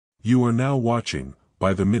You are now watching,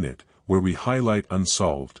 By the Minute, where we highlight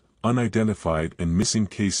unsolved, unidentified and missing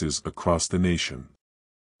cases across the nation.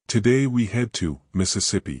 Today we head to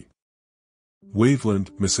Mississippi.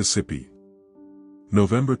 Waveland, Mississippi.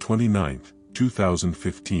 November 29,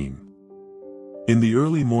 2015. In the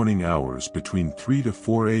early morning hours between 3 to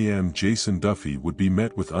 4 a.m. Jason Duffy would be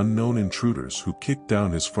met with unknown intruders who kicked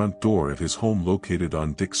down his front door at his home located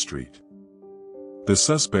on Dick Street. The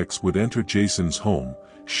suspects would enter Jason's home,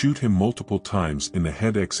 shoot him multiple times in the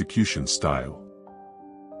head execution style.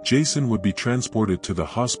 Jason would be transported to the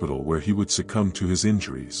hospital where he would succumb to his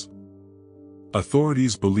injuries.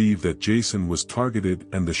 Authorities believe that Jason was targeted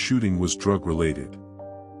and the shooting was drug-related.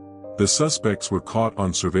 The suspects were caught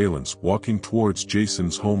on surveillance walking towards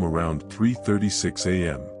Jason's home around 3:36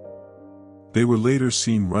 a.m. They were later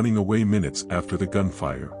seen running away minutes after the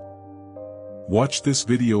gunfire. Watch this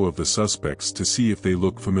video of the suspects to see if they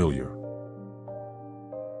look familiar.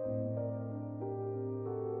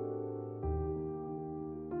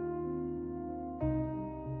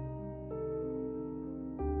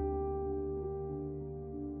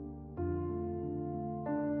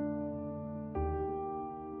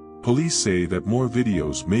 Police say that more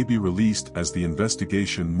videos may be released as the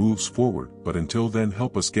investigation moves forward, but until then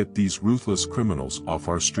help us get these ruthless criminals off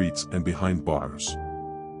our streets and behind bars.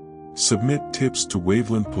 Submit tips to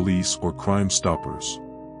Waveland Police or Crime Stoppers.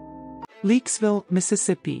 Leakesville,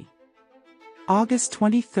 Mississippi. August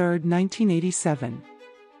 23, 1987.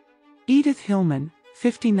 Edith Hillman,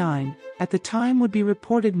 59, at the time would be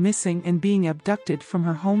reported missing and being abducted from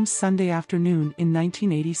her home Sunday afternoon in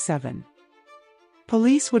 1987.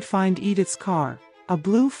 Police would find Edith's car, a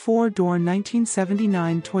blue four-door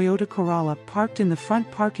 1979 Toyota Corolla, parked in the front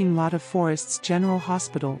parking lot of Forest's General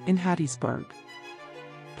Hospital in Hattiesburg.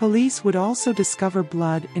 Police would also discover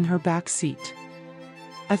blood in her back seat.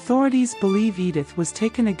 Authorities believe Edith was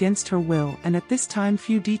taken against her will, and at this time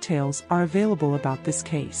few details are available about this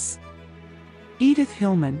case. Edith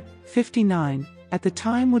Hillman, 59, at the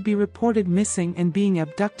time would be reported missing and being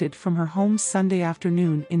abducted from her home Sunday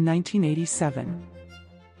afternoon in 1987.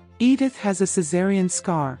 Edith has a cesarean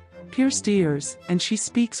scar, pierced ears, and she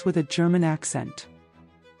speaks with a German accent.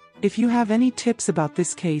 If you have any tips about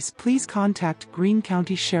this case, please contact Greene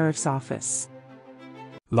County Sheriff's Office.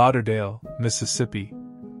 Lauderdale, Mississippi.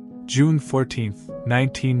 June 14,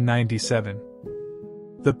 1997.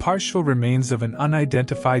 The partial remains of an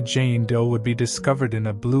unidentified Jane Doe would be discovered in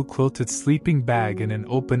a blue quilted sleeping bag in an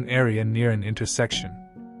open area near an intersection.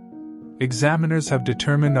 Examiners have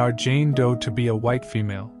determined our Jane Doe to be a white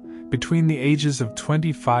female, between the ages of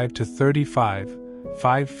 25 to 35,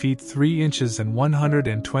 5 feet 3 inches and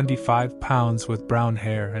 125 pounds, with brown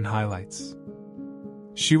hair and highlights.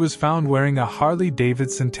 She was found wearing a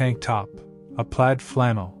Harley-Davidson tank top, a plaid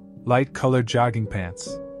flannel, light-colored jogging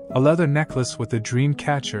pants, a leather necklace with a dream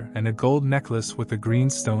catcher, and a gold necklace with a green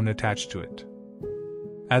stone attached to it.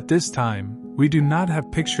 At this time, we do not have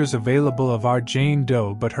pictures available of our Jane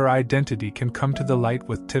Doe, but her identity can come to the light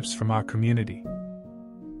with tips from our community.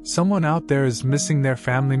 Someone out there is missing their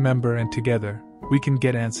family member, and together, we can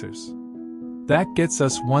get answers. That gets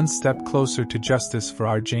us one step closer to justice for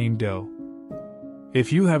our Jane Doe.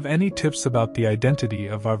 If you have any tips about the identity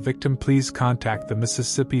of our victim, please contact the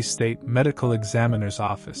Mississippi State Medical Examiner's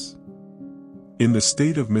Office. In the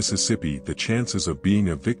state of Mississippi, the chances of being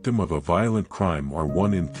a victim of a violent crime are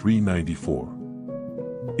 1 in 394.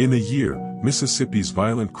 In a year, Mississippi's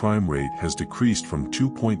violent crime rate has decreased from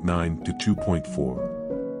 2.9 to 2.4.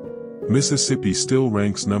 Mississippi still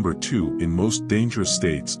ranks number 2 in most dangerous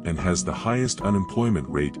states and has the highest unemployment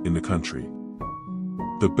rate in the country.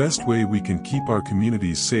 The best way we can keep our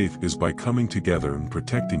communities safe is by coming together and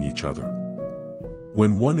protecting each other.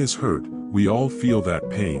 When one is hurt, we all feel that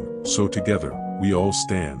pain, so together, we all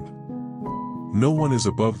stand. No one is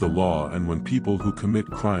above the law, and when people who commit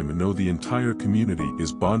crime know the entire community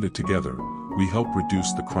is bonded together, we help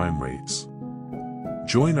reduce the crime rates.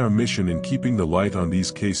 Join our mission in keeping the light on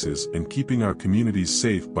these cases and keeping our communities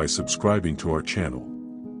safe by subscribing to our channel.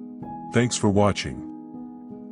 Thanks for watching.